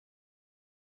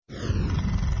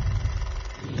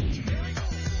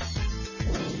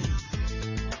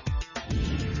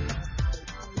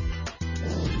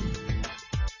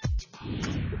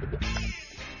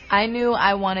I knew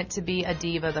I wanted to be a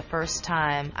diva the first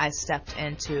time I stepped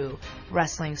into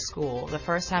wrestling school. The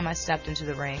first time I stepped into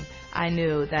the ring, I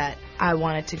knew that I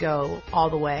wanted to go all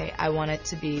the way. I wanted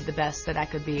to be the best that I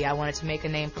could be. I wanted to make a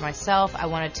name for myself. I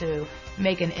wanted to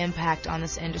make an impact on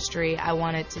this industry. I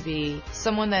wanted to be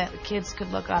someone that kids could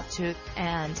look up to.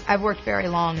 And I've worked very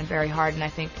long and very hard, and I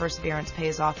think perseverance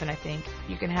pays off, and I think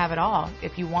you can have it all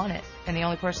if you want it. And the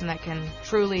only person that can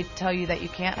truly tell you that you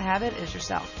can't have it is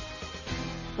yourself.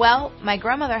 Well, my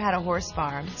grandmother had a horse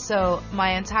farm, so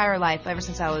my entire life, ever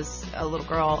since I was a little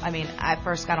girl, I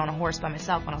first got on a horse by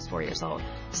myself when I was 4 years old.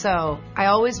 So I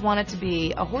always wanted to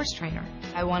be a horse trainer.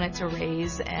 I wanted to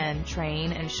raise and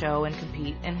train and show and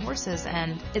compete in horses,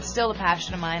 and it's still a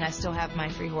passion of mine. I still have my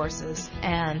 3 horses,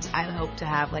 and I hope to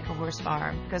have like a horse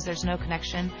farm, because there's no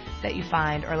connection that you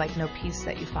find, or like no peace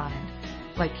that you find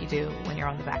like you do when you're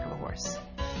on the back of a horse.